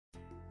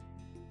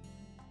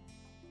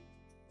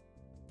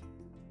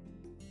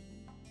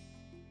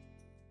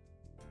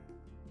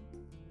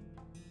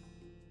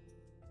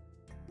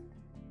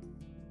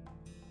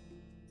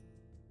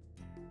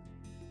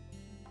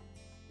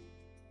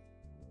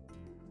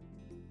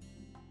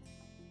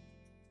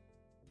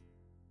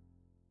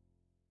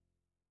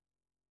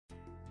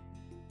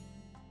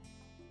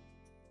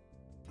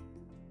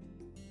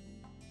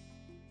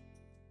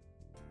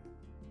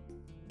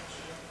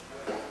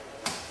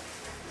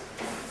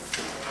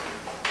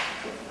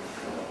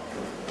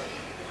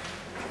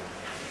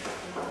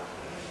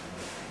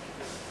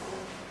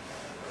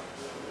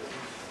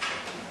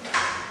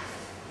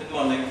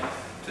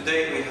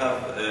Today we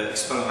have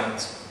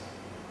experiment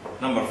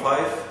number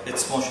 5.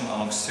 It's motion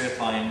along straight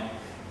line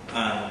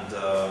and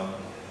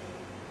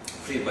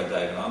free body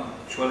diagram.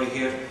 Actually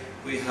here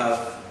we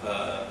have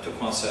two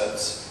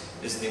concepts.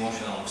 Is the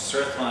motion along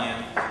straight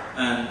line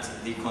and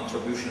the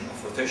contribution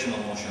of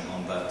rotational motion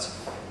on that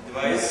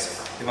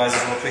device. Device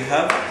is what we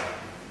have.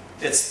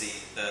 It's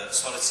the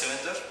solid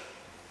cylinder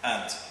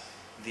and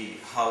the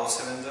hollow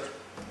cylinder.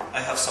 I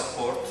have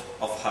support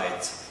of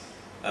height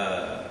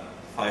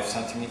 5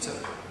 centimeter,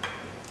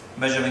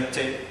 measuring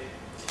tape,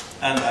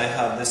 and I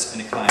have this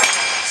inclined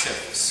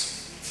surface.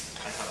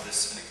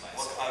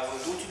 What I will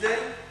do today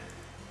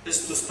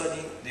is to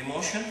study the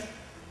motion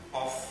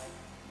of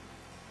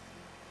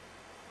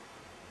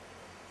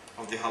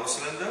the hollow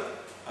cylinder.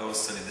 I will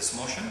study this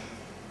motion,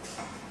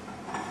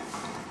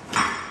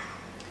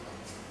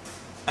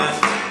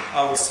 and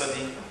I will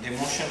study the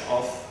motion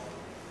of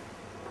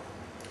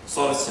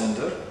solid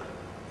cylinder,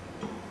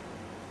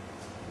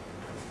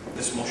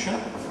 this motion,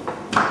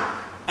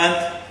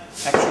 and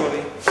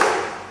actually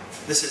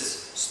this is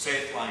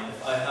straight line.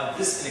 If I have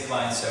this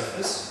inclined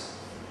surface,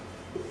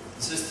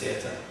 this is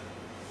theta,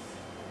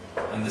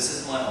 and this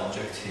is my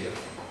object here.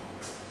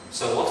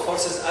 So what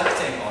force is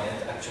acting on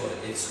it? Actually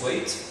its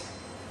weight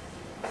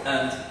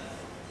and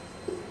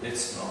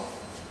its norm.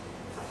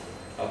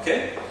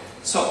 Okay?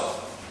 So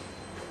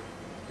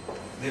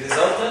the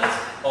resultant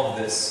of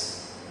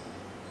this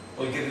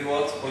will give you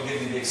what? Will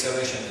give you the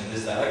acceleration in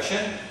this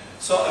direction.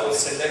 So I will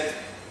select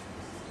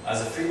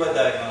as a free body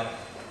diagram,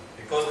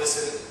 because this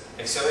is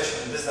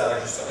acceleration in this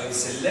direction, so I will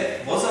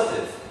select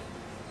positive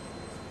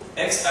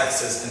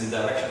x-axis in the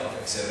direction of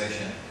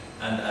acceleration,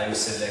 and I will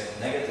select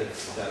negative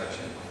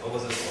direction,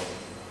 opposite of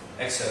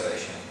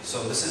acceleration.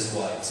 So this is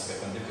y, it's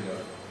perpendicular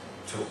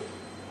to.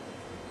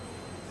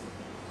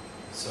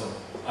 So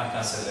I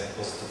can select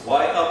positive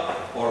y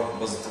up or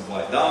positive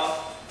y down,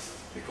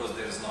 because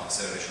there is no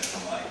acceleration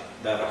in my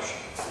direction.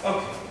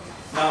 Okay.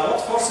 Now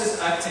what force is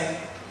acting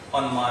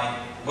on my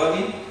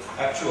body?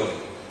 Actually,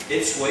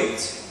 its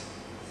weight,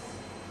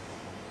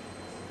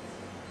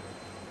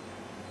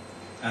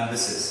 and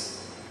this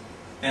is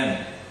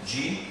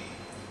mg,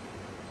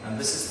 and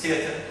this is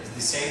theta, it's the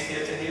same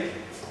theta here,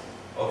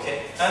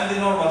 okay, and the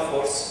normal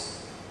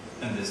force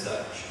in this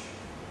direction,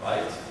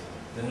 right?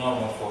 The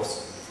normal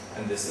force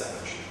in this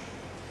direction.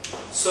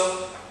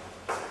 So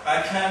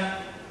I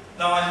can,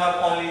 now I have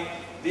only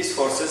these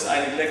forces.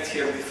 I neglect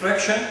here the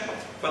friction,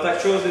 but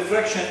actually the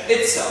friction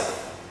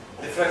itself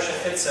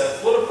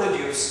will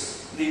produce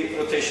the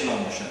rotational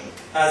motion.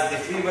 As the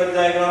free body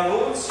diagram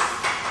rules,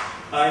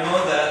 I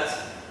know that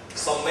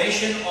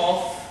summation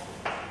of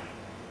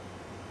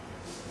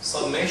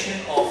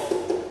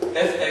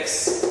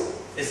fx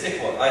is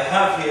equal. I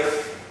have here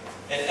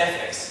an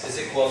fx is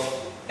equal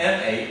ma,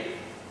 and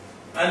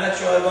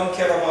actually I don't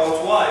care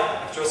about y.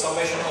 Actual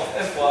summation of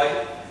fy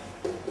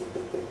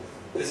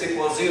is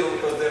equal 0,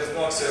 because there is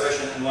no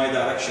acceleration in y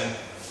direction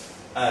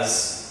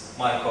as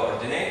my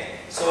coordinate.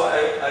 So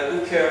I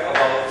do care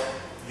about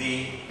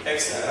the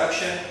x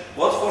direction.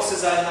 What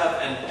forces I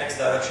have in x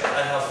direction?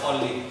 I have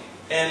only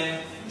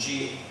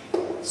mg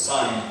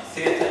sine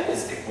theta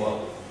is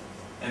equal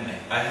ma.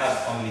 I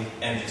have only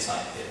mg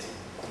sine theta.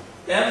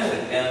 M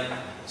with m,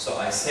 so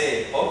I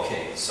say,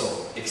 okay,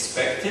 so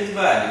expected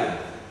value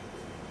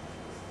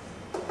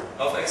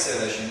of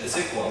acceleration is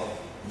equal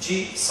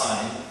g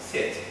sine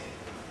theta.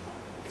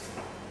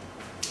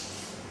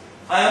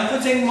 I am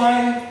putting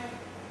my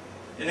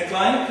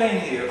inclined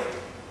plane here.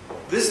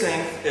 This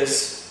length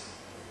is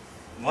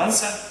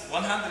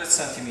 100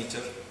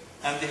 centimeter,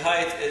 and the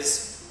height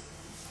is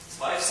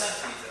 5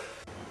 centimeter.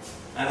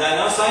 And I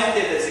know sine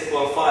theta is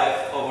equal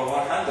 5 over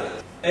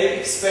 100. A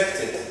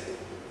expected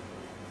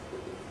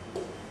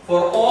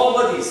for all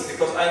bodies,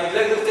 because I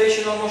neglect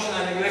rotational motion,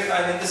 I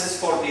mean this is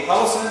for the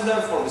hollow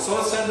cylinder, for the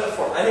solid cylinder,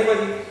 for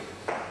anybody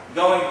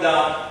going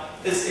down,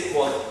 is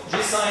equal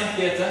g sine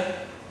theta,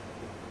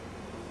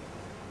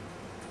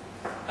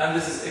 and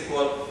this is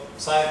equal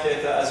sine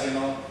theta, as you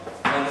know,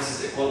 and this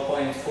is equal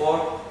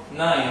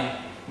 0.49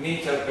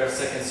 meter per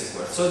second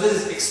squared. So this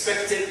is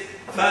expected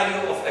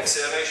value of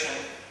acceleration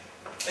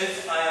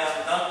if I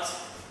am not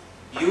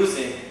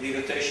using the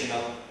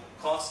rotational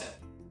concept.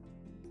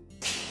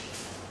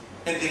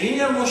 In the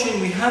linear motion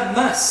we have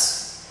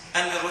mass,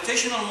 and the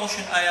rotational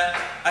motion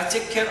I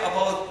take care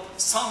about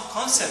some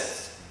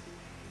concept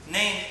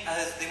named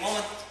as the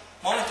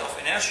moment of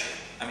inertia.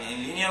 I mean,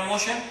 in linear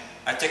motion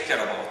I take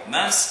care about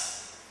mass,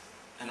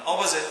 and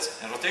opposite,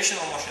 in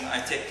rotational motion, I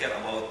take care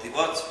about the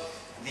what?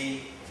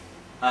 The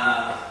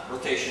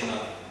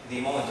rotational,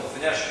 the moment of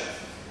inertia.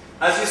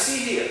 As you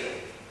see here,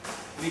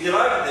 we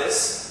derive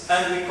this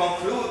and we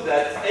conclude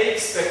that A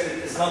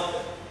expected is not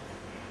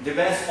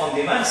depends on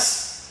the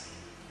mass.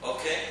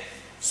 Okay?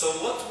 So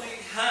what we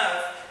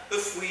have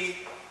if we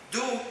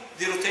do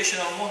the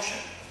rotational motion?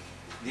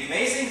 The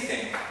amazing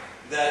thing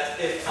that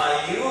if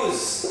I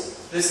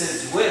use, this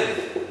is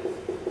with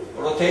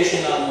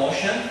rotational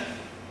motion,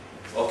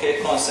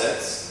 okay,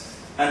 concepts,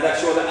 and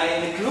actually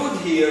I include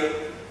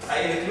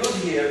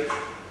here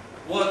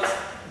what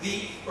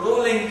the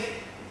ruling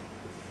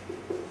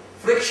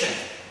friction,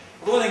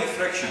 rolling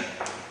friction.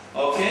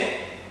 Okay?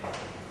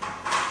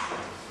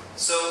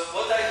 So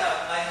what I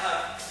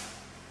have,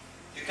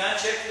 you can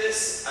check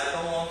this. I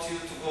don't want you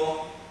to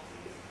go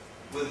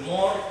with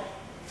more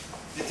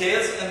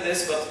details in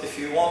this, but if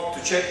you want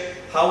to check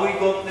how we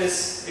got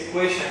this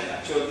equation,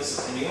 actually this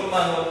is in your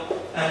manual,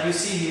 and you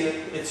see here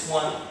it's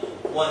 1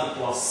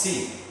 plus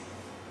C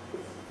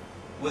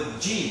with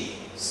G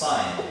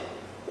sine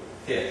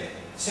theta.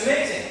 It's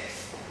amazing.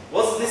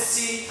 What's this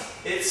C?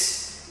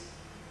 It's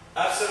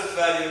absolute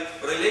value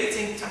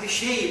relating to the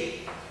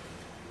shape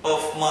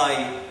of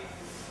my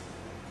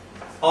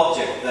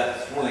object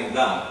that's rolling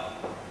down.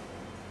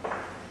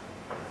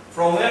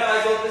 From where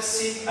I got this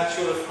C?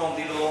 Actually from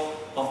the law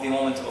of the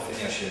moment of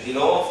inertia. The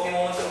law of the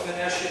moment of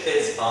inertia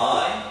is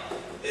I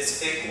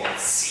is equal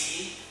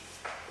C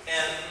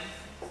m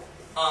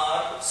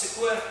r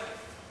squared.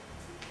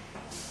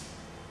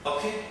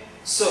 Okay,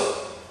 so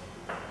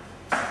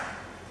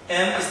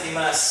m is the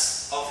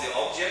mass of the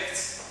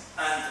object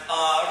and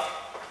r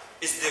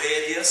is the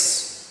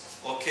radius,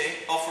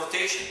 okay, of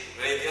rotation.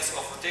 Radius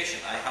of rotation.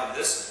 I have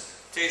this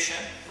rotation,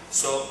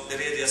 so the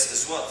radius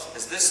is what?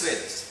 Is this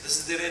radius? This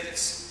is the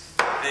radius.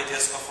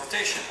 Radius of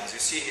rotation, as you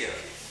see here.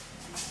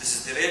 This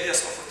is the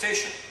radius of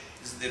rotation.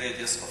 This is the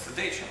radius of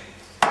rotation.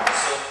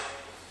 So,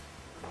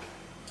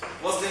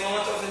 what's the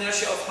moment of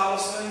inertia of hollow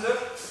cylinder?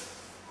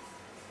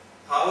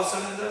 Hollow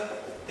cylinder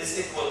is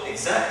equal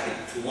exactly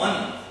to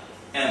 1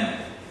 m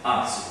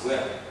r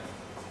squared.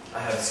 I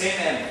have same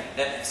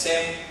m,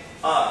 same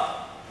r.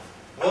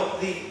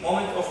 What the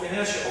moment of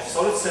inertia of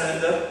solid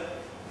cylinder?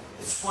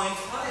 It's 0.5,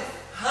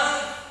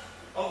 half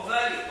of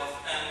value of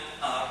m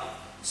r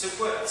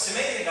squared. It's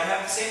amazing. I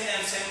have the same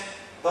m, same.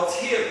 But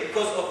here,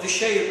 because of the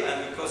shape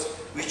and because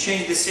we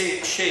change the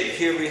shape,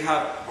 here we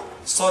have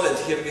solid,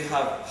 here we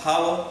have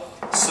hollow.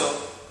 So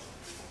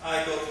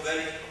I got a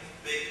very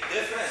big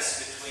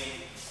difference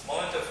between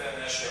moment of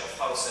inertia of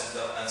hollow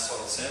cylinder and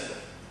solid cylinder.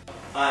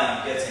 I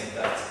am getting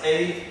that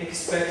A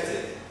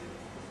expected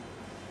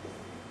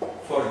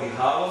for the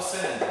hollow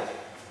cylinder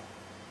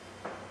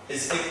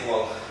is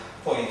equal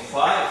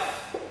 0.5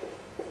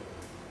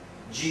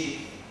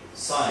 G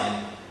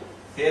sine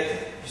theta.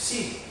 You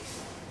see?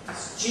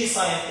 G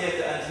sine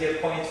theta and here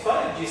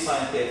 0.5 G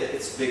sine theta,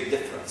 it's big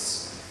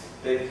difference.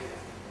 Big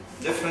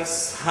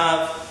difference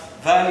have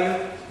value,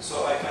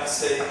 so I can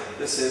say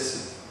this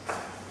is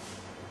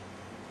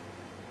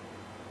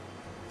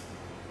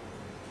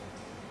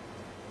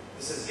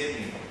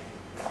giving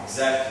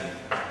exactly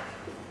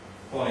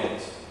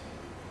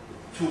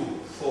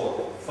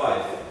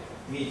 0.245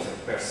 meter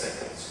per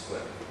second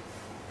squared.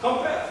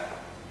 Compare.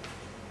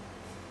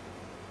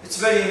 It's a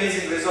very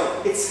amazing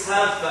result. It's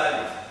half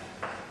value.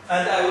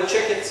 And I will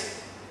check it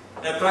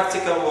in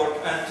practical work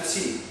and to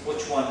see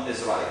which one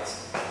is right.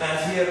 And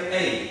here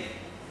A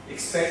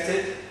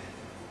expected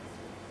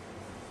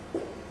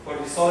for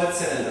the solid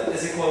cylinder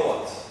is equal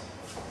what?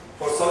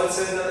 For solid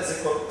cylinder is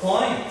equal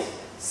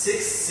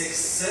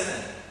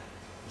 0.667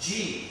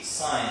 G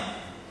sine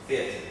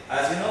theta.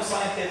 As you know,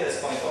 sine theta is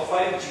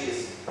 0.05, G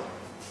is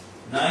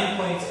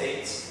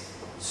 9.8.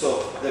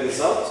 So the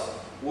result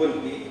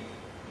will be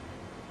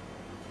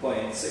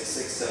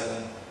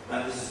 0.667,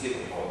 and this is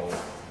given all.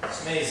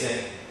 It's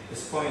amazing.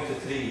 It's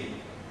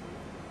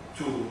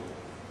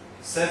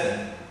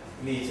 0.327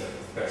 meter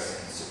per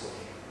second squared.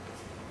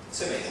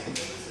 It's amazing.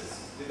 This is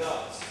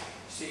without.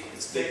 See,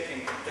 it's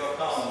taking into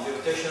account the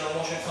rotational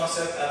motion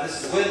concept, and this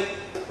is with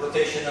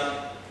rotational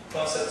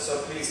concept. So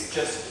please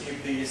just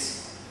keep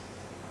these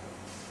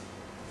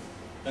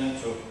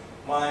into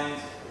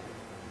mind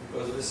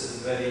because this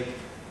is very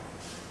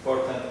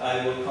important.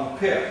 I will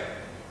compare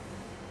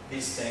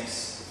these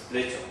things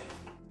later.